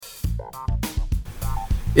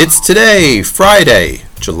It's today, Friday,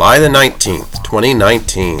 July the 19th,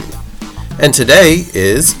 2019. And today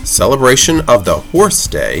is celebration of the Horse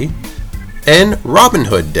Day and Robin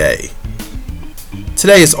Hood Day.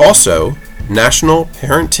 Today is also National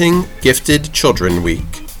Parenting Gifted Children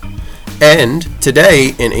Week. And today,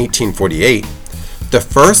 in 1848, the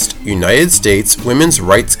first United States Women's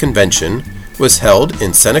Rights Convention was held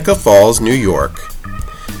in Seneca Falls, New York.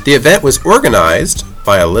 The event was organized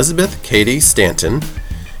by Elizabeth Cady Stanton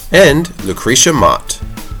and Lucretia Mott.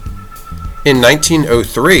 In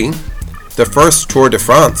 1903, the first Tour de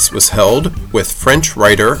France was held with French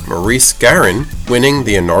writer Maurice Garin winning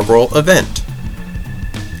the inaugural event.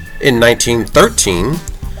 In 1913,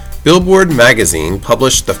 Billboard magazine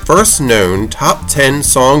published the first known top 10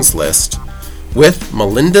 songs list with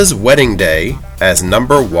Melinda's Wedding Day as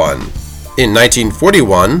number 1. In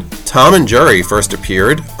 1941, Tom and Jerry first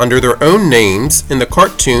appeared under their own names in the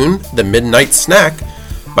cartoon The Midnight Snack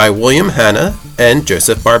by William Hanna and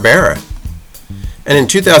Joseph Barbera. And in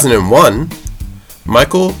 2001,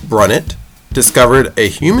 Michael Brunnett discovered a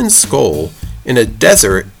human skull in a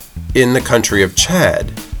desert in the country of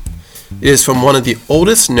Chad. It is from one of the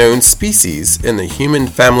oldest known species in the human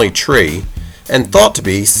family tree and thought to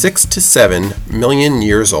be 6 to 7 million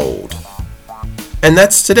years old. And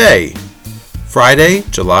that's today, Friday,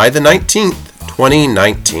 July the 19th,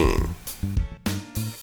 2019.